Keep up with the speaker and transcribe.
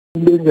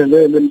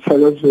Sibingelele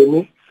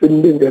emsakazweni,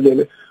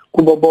 sibingelele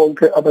kubo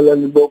bonke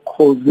abalali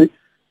bokhozi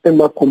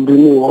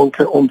emagumbini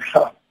wonke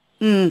omhlaba.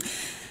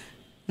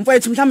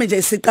 Mfowethu mhlambe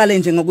nje siqale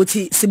nje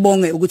ngokuthi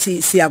sibonge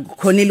ukuthi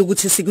siyakhonela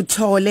ukuthi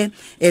sikuthole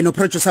no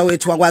producer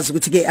wethu wakwazi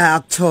ukuthi ke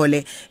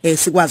akuthole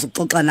sikwazi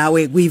ukuxoxa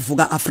nawe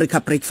kuyivuka Africa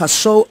Breakfast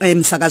Show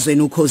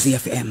emsakazweni Ukhozi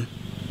FM.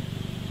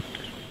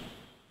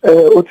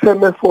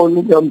 Utheme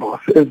phone number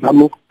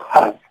ezama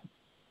ukuchaza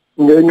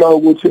ngenxa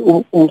ukuthi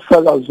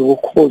umsakazo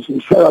wokhozi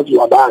umsakazo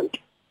wabantu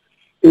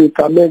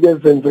igameke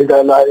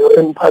ezenzekalayo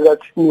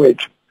emphakathini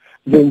wethu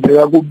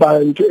zenzeka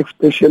kubantu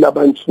especially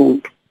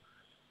abansundu.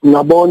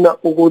 Ngabona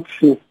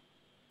ukuthi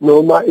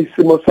noma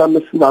isimo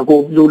sami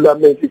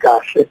singakululamiseki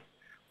kahle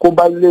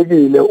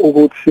kubalekile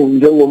ukuthi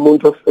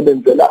njengomuntu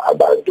osebenzela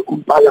abantu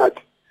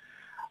umphakathi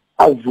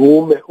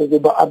avume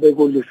ukuba abe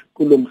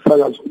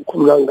kulomsakazo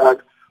omkhulu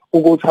kangaka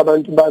ukuthi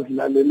abantu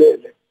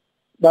bazilalelele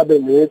babe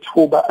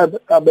nethuba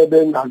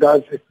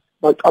abebengakaze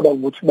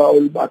bacabanga ukuthi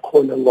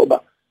bakhona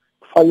ngoba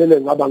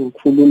kufanele ngaba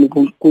ngikhulumi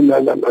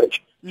kunana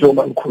manje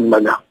njengoba ngikhuluma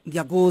nawe.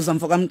 Ngiyakuzwa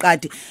Vuka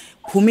Mqadi,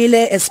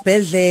 phumile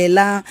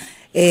esibhedlela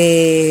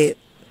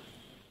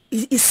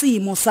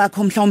isimo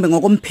sakho mhlawumbe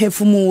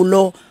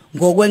ngokomphefumulo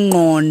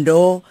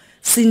ngokwengqondo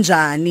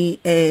sinjani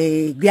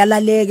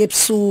kuyalaleka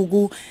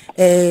ebusuku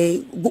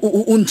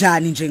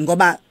unjani nje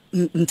ngoba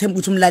ngithemba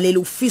ukuthi umlaleli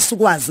ufisa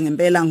ukwazi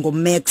ngempela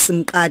ngoMax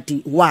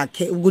Mqadi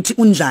wakhe ukuthi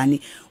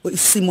unjani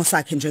isimo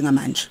sakhe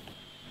njengamanje.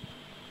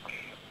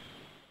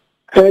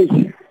 Hey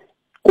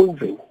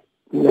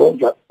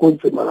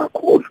kunzima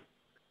kakhulu.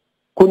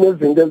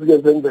 Kunezinto ezike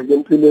zenzeka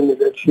empilweni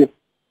lethi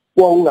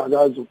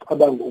ungakazi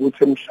ucabanga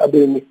ukuthi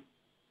emhlabeni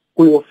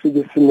uyofika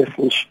isimo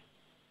esinje.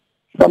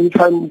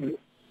 Sometimes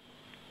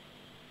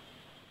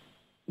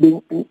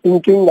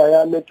inkinga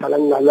yami edala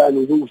ngingalali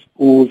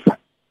ukuzibuza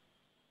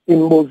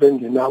imibuzo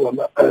enginawo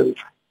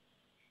ama-answer.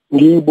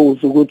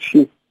 Ngiyibuza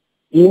ukuthi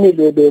yini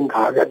le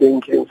bengaka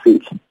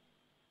bengenzile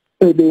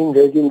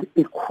ebengeke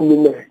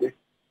ikhulumeke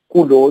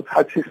kulo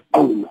othatha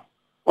isinqumo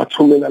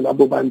wathumela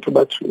labo bantu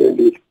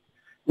bathulelile.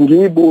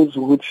 Ngiyibuza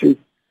ukuthi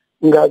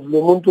ngazi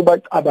lo muntu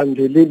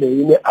bacabangelile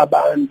yini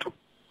abantu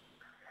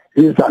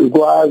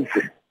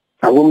izalukwazi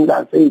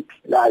zakumlazi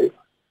eziphilayo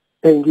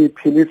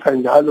engiyiphilisa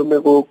njalo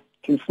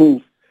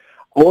mekokhisini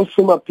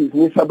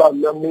osomabhizinisi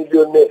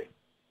abamamillionaire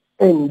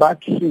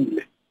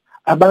engibakhile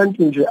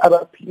abantu nje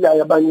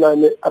abaphilayo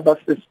abancane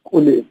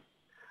abasesikoleni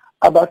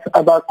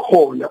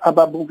abakhona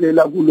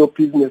ababukela kulo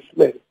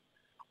businessman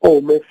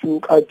Max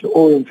Mqadi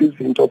owenza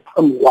izinto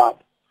phambi kwabo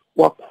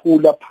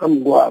wakhula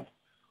phambi kwabo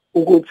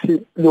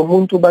ukuthi lo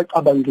muntu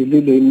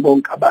bacabangelile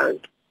bonke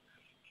abantu.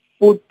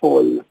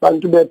 Football,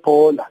 bantu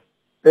bebhola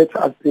that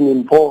has been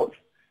involved,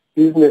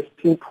 business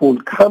people,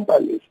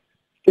 companies,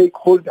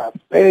 stakeholders,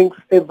 banks,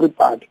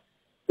 everybody.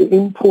 The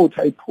input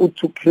I put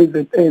to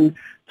KZN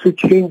to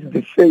change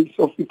the face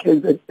of the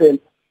KZN.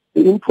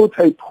 The input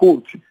I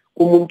put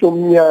kumuntu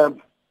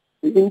omnyama.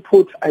 The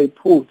input I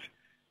put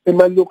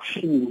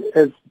emalokishini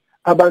as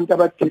abantu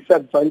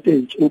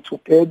aba-disadvantage in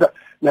together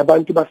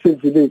nabantu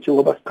base-village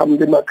ngoba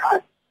siqhamuka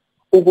emakhaya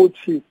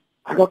ukuthi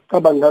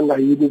akakucabanganga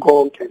yini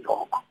konke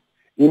lokho.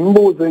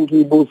 Imibuzo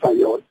engiyibuza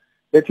yona.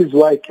 That is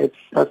why I get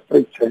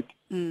frustrated.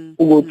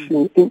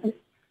 Ukuthi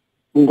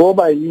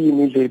ngoba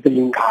yini le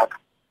bengaka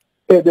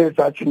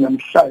ebezathi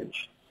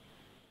namhlanje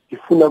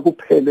ngifuna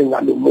kuphele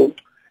ngalo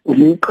muntu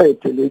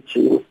ngiyiqede le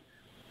jini.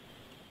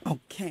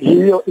 Okay.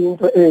 Yiyo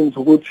into enza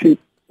ukuthi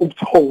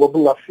ubuthongo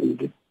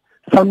bungafiki.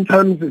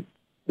 Sometimes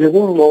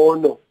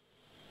bekungcono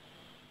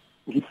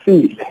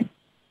ngifile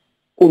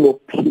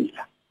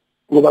kunokuphila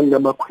ngoba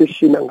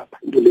nginama-question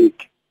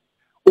angaphenduleki.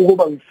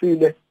 Ukuba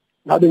ngifile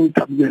ngabe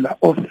ngidabukela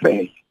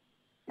ofele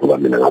ngoba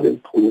mina ngabe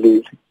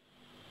ngiphumulile.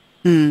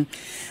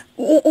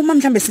 Uma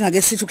mhlambe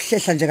singake sithi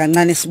ukuhlehla nje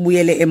kancane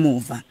sibuyele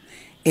emuva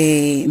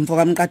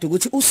Vuka Mqadi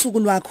ukuthi usuku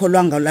lwakho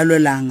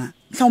lwangalalolanga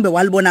mhlawumbe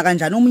walibona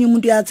kanjani omunye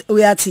umuntu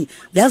uyathi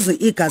yazi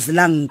igazi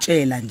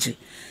langitshela nje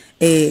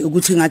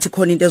ukuthi ngathi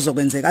khona into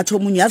ezokwenzeka athi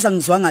omunye yazi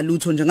angizwanga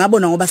lutho nje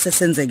ngabona ngoba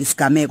sesenzeka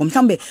isigameko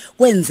mhlawumbe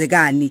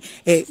kwenzekani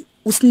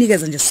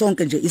usinikeze nje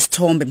sonke nje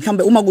isithombe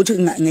mhlawumbe uma ukuthi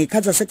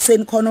ngekhathi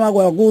sekuseni khona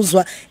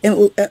wakuzwa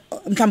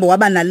mhlawumbe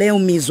waba naleyo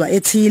mizwa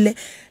ethile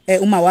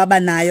uma waba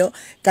nayo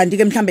kanti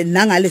ke mhlawumbe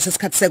nangalesi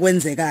sikhathi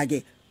sekwenzeka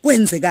ke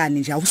kwenzekani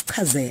nje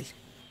awusichazele.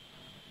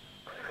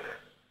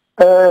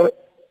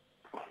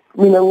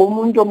 Mina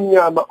ngumuntu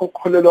omnyama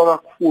okholelwa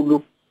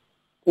kakhulu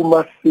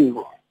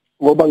kumasiko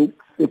ngoba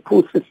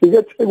sifike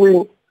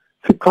eThekwini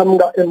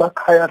siqhamuka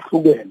emakhaya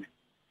ahlukene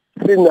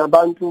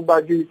sinabantu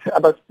bakithi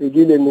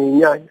abasibhekile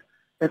nenyanya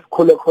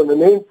esikhole khona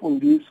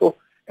nezimfundiso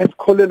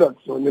esikholelwa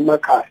kuzona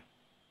emakhaya.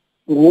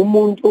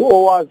 Ngumuntu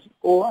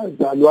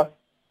owazalwa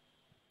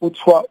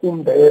kuthiwa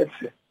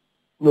umbese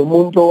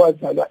nomuntu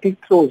owazalwa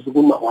iclose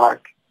kuma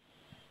wakhe.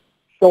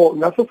 So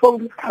naso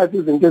sonke isikhathi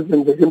izinto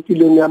ezenzeka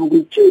empilweni yami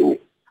kujeni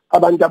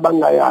abantu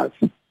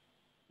abangayazi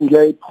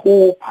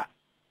ngiyayiphupha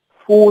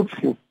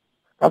futhi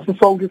naso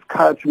sonke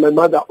isikhathi my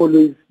mother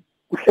always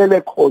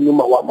uhlele khona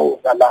uma wami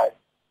ongalayo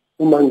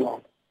uma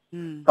ngcono.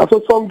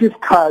 Naso sonke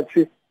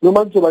isikhathi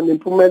noma kuzoba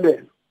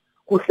nempumelelo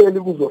kuhleli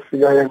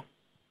kuzofika yena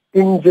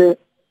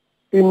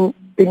in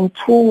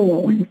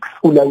 2 weeks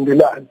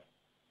ulandelana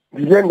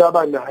ngike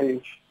ngaba naye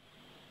nje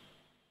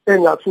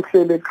engathi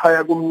uhlele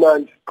ekhaya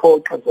kumnandi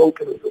xoxa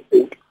zonke lezo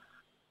zinto.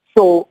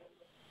 So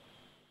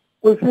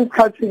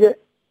kwesikhathi ke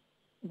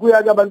kuya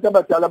abantu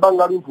abadala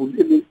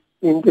bangalivuleli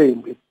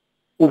inkembe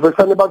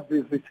uvesane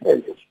bakuvizithele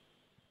nje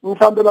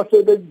mhlawumbe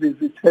basuke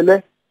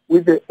bekuvizithele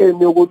with the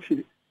aim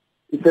yokuthi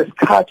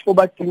isesikhathi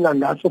obadinga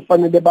ngaso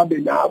fanele babe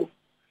nawo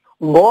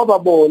ngoba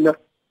bona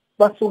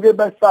basuke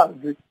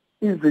basazi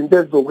izinto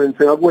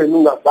ezizokwenzeka kuwena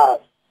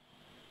ungazazi.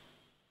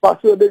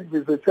 Basuke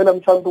bekuvizithela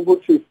mhlawumbe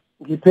ukuthi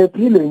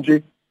ngiphephile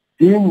nje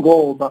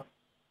ingoba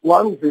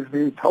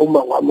wangivizitha uma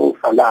wami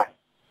ongalayo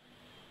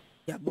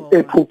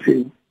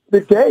ephupheni.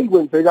 The day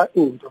kwenzeka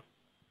into,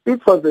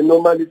 it was a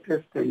normally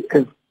test day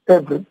as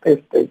every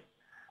Thursday.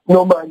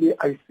 Normally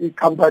I see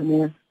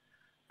companies,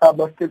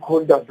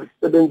 stakeholders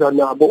esebenza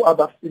nabo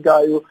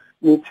abafikayo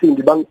meeting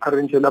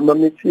bangi-arrangela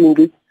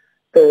ama-meeting.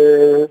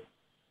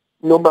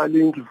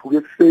 Normally ngivuka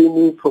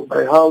ekuseni from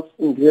my house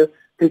ngiye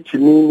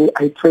ejimini.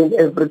 I train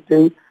every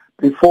day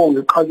before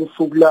ngiqala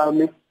usuku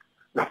lami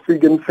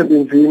ngafika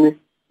emsebenzini.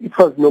 It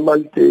was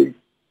normal day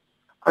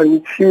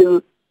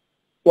until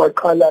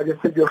waqala ke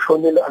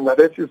sekuyoshonela and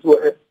that is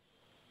where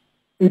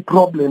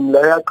i-problem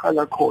la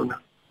yaqala khona.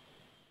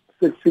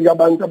 Sekufika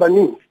abantu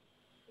abaningi,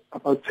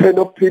 about 10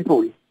 of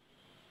people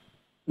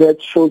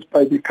that shows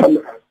by the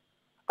camera.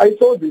 I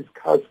saw these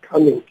cars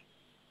coming.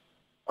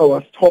 I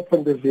was top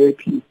on the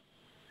VIP.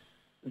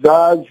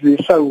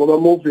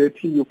 Ngoba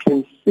VIP, you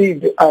can see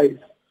the eyes.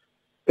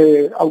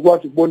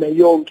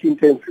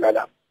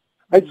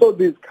 I saw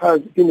these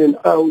cars in and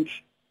out,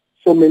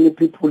 so many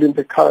people in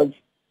the cars.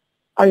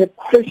 I had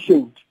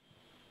questioned,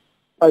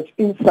 but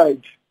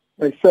inside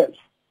myself,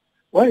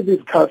 why are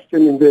these cars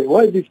standing there?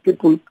 Why are these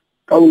people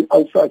coming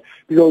outside?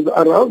 Because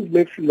around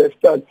next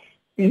left side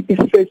is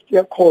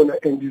safety corner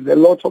and there's a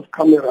lot of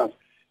cameras.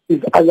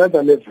 It's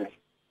another level.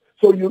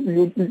 So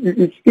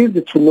it's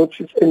easy to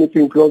notice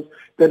anything because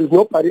there is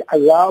nobody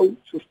allowed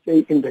to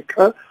stay in the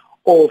car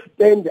or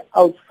stand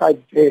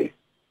outside there.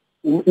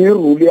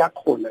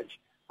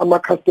 I'm a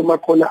customer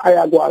corner.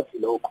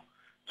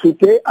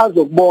 Today, as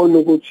of born,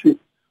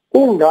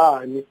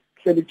 ungani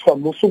hleli kuthiwa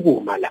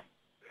musukuma la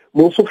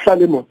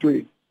musuhlala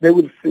emotweni they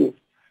will see.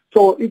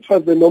 So it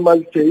was a normal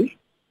day.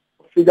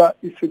 Figure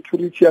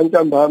security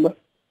yantambama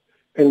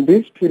and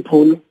these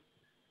people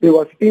they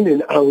was in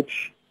and out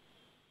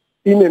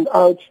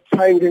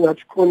trying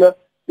ngathi khona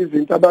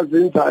izinto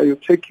abazenzayo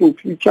taking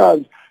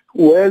pictures.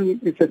 Well,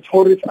 it's a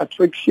tourist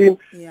attraction.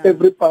 Yeah.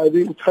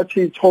 Everybody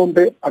uthatha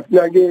ithombe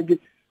akunakeki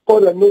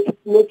kodwa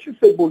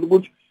noticeable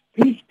ukuthi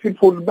these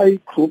people by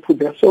group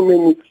there are so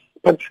many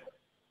but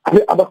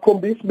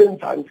abakhombisi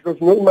benzani because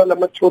normal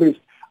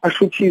ama-tourists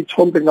ashuthi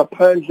iy'thombe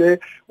ngaphandle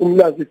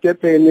umlazi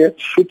idebhene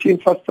shuthi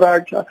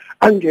infrastructure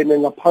angene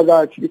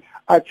ngaphakathi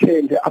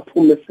athende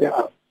aphume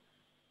sehamba.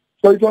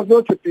 So it was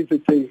not a busy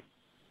day.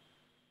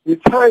 The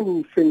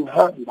time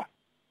sengihamba,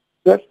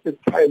 that's the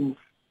time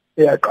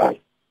eyaqala.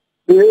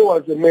 There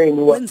was a man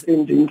who was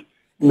standing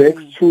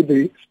next to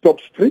the stop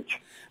street.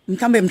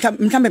 Mhlambe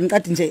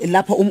Mqadi nje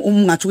lapha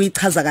ungathi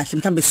uyichaza kahle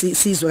mhlambe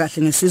sizwe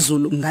kahle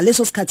ngesizulu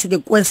ngaleso sikhathi ke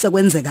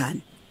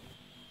kwenzekani?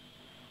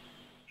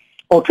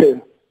 Okay.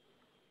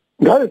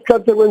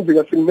 Ngalesikhathi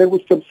kwenzeka singeke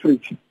stop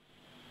street.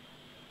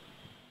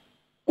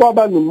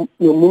 Kwaba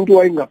nomuntu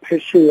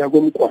wayengaphesheya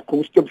komgwaqo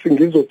ustop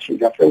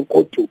ngizojika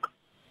sengigoduka.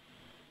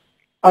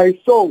 I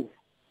saw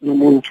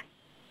nomuntu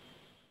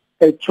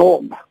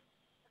ejomba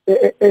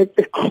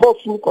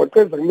ecross umgwaqo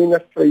eza kumina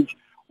straight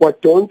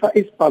wadonsa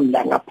isibhamu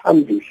la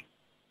ngaphambili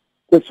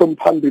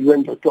kwesomphambili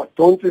wendoda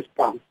wadonsa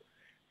isibhamu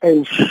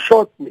and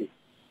shot me.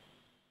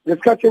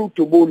 Ngesikhathi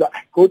ngidubula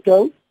I go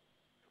down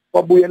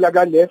wabuyela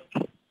ka left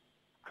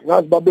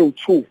angazi babe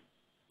u2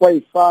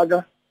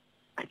 wayifaka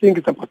I think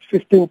it's about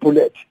 15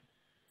 bullets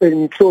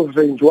in close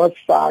range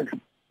wasifaka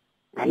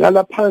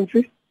ngalala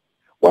phansi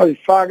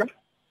wayifaka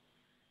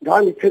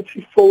ngangiphethe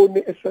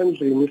ifoni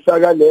esandleni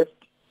saka left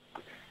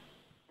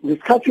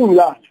ngesikhathi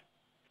ngilala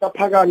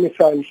saphakama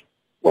isandla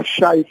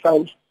washaya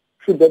isandla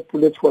so that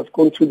bullet was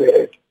gone to the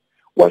head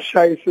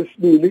washaya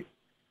isibili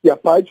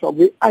yabhajwa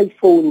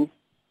kwi-iPhone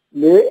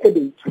le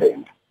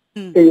ebeyithenda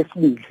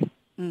eyesibili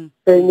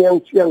enye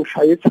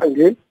ngishaya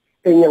ethangeni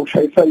enye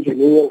ngishaya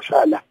esandleni enye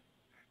ngishaya la.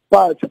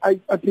 But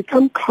I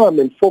become calm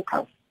and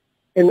focused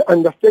and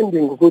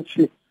understanding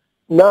ukuthi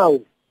now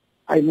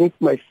I need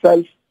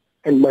myself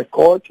and my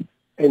God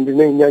and the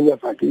nenyanya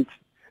zakithi.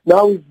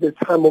 Now is the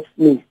time of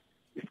me.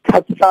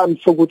 Isikhathi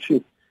sami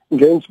sokuthi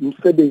ngenze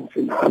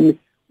umsebenzi nami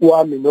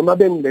wami noma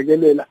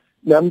bengilekelela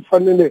nami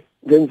fanele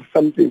ngenze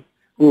something.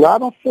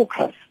 Ngaba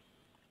focus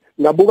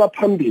ngabuka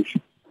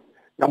phambili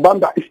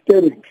ngabamba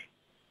i-steering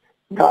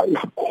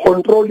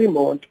control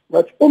imoto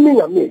ngathi uma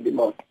ingamili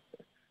imoto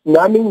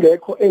nami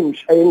ngekho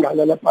engishaye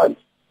ngalala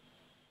phansi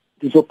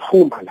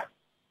ngizophuma la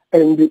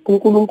and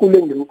uNkulunkulu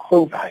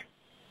engimkhonzayo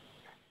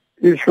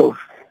isho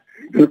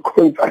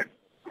ngikhonzayo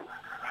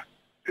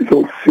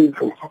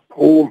izosiza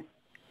ngizophuma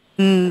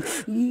and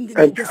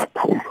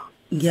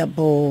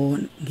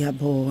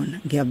ngiyabona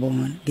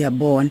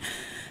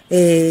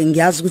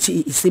ngiyazi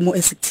ukuthi isimo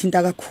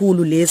esikuthinta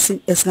kakhulu lesi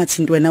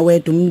esingathinti wena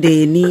wedwa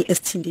umndeni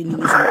esithindini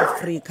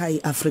eNingizimu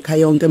iAfrika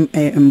yonke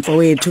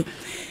mfowethu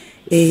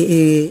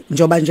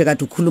njoba nje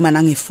kade ukhuluma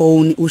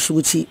nangefoni usho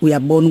ukuthi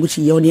uyabona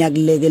ukuthi iyona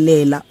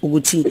yakulekelela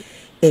ukuthi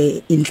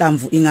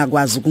inhlamvu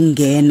ingakwazi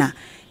ukungena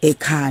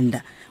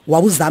ekhanda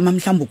wawuzama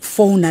mhlawumbe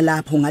ukufona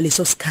lapho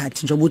ngaleso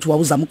sikhathi njengoba uthi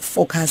wawuzama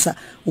ukufocusa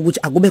ukuthi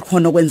akube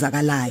khona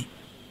okwenzakalayo.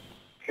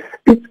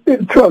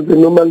 It was a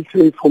normal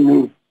day for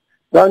me.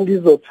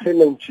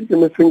 Ngangizothela ngijike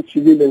mase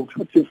ngijikile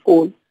ngithatha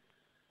ifoni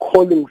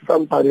calling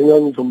somebody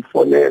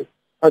ngangizomfonela,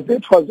 but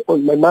that was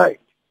on my mind.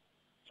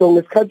 So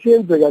ngesikhathi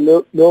yenzeka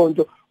leyo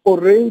nto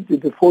already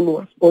the phone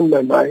was on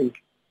my mind.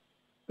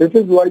 This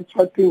is why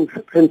things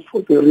happen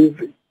for the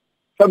reason.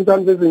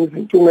 Sometimes ezinye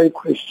izinto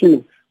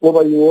ungayi-question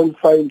ngoba you won't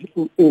find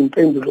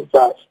iy'mpendulo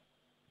zazo.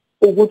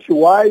 Ukuthi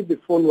why the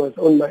phone was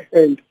on my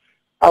hand,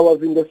 I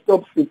was in the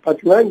stop seat,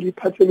 but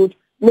ngangiyiphathela ukuthi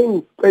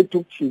mengiqeda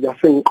ukujika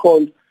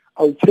sengiqonda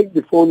I'll take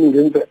the phone and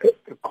then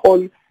the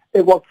call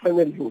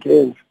ekwakufanele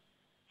ngenze,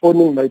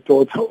 phoning my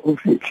daughter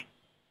Vuka.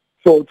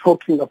 So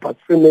talking about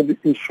family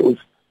issues.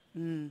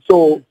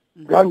 So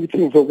ngangithi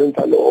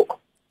ngizokwenza lokho.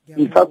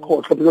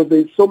 Ngisakhohlwa because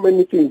there is so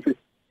many things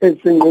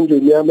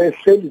esengqondweni yami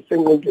ehleli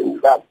sengqondweni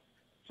lami.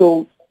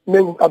 So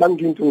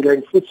abanginto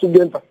ngeke futhi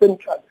ukuyenza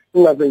senhlala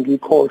ingaze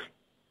ngikhohle.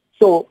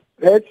 So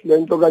that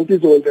lento kanti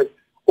izokwenza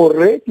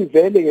already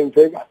vele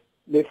yenzeka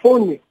le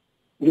phone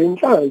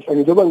ngenhlanhla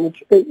njengoba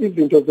ngithi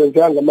izinto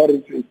zenzeka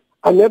ngama-reason.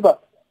 I never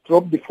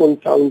dropped the phone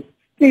down,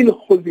 still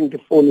holding the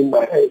phone in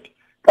my hand.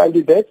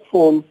 And that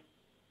phone,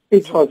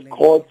 it was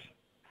God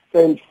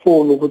sent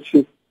phone, which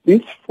is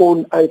this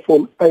phone,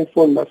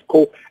 iPhone must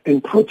go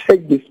and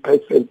protect this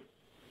person.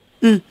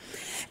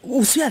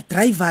 Usuya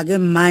driver ke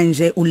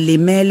manje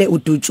ulimele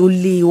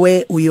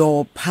udutshuliwe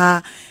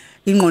uyopha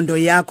ingqondo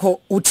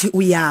yakho uthi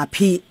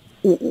uyapi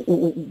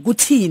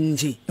kuthini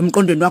nje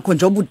emqondweni wakho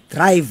njengoba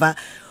udriver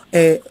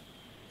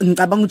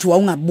ngicabanga ukuthi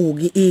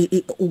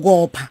wawungabuki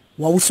ukopha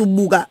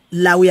wawusubuka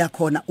la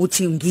uyakhona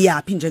uthi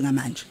ngiyapi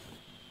njengamanje.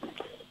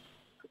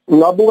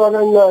 Ngabuka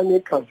kancane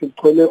igazi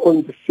ligcwele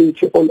on the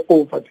seat all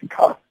over the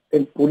car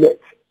and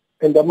bullets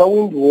and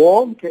amawindi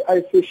wonke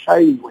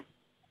ayeseshayiwe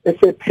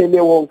esephele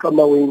wonke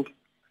amawindi.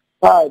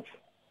 But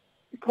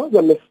because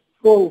I'm a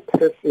strong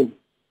person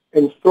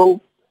and strong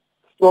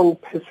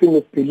person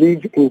who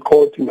believes in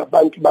God in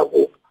abantu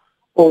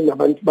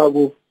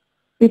bako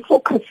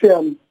ifocus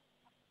yami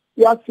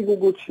yathi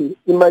ukuthi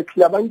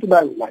imayikhile abantu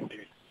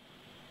bangilandela.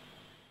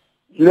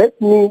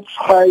 Let me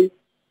try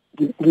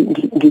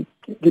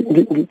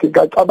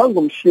ngicabanga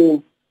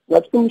umshini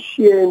ngathi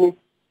umshini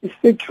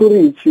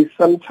security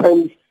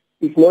sometimes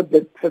is not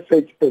that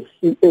perfect as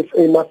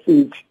a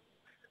message.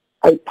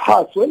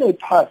 When I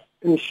passed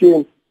in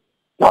Shane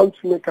down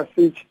to make a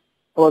city,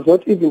 I was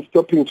not even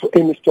stopping to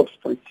any stop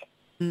street.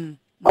 I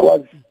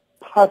was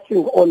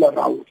passing all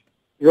around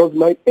because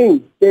my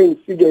aim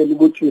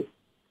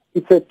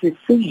it's a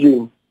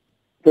decision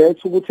that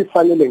ukuthi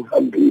fanele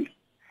ngihambile.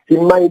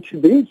 In mind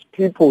these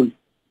people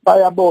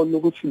bayabona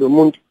ukuthi lo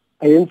muntu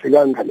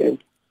ayenzekanga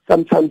lento.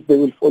 Sometimes they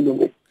will follow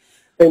me.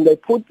 And I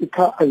put the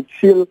car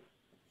until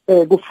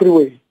go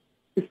freeway.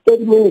 It's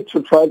 30 minutes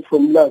to drive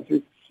from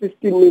Lazi. It's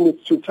 15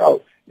 minutes to town.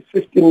 It's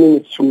 15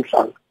 minutes to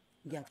Mhlanga.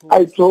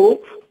 I drove,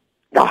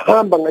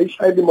 ngahamba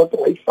ngayishayela imoto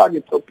ngayifaka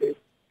eTopeni.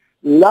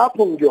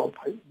 Lapho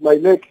ngiyopha, my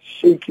leg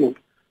shaking.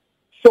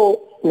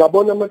 So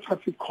ngabona ama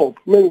traffic cop,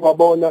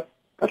 mengibabona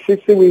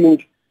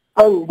kahlisiwindi,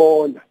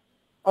 angibona.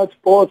 Athi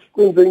boss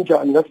kwenze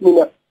njani? Ngathi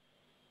mina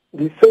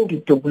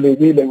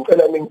ngisengidubulekile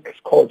ngicela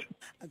ningi-escort.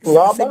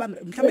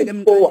 Mhlambe ke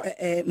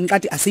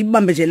Mqadi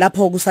asibambe nje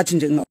lapho kusathi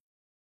nje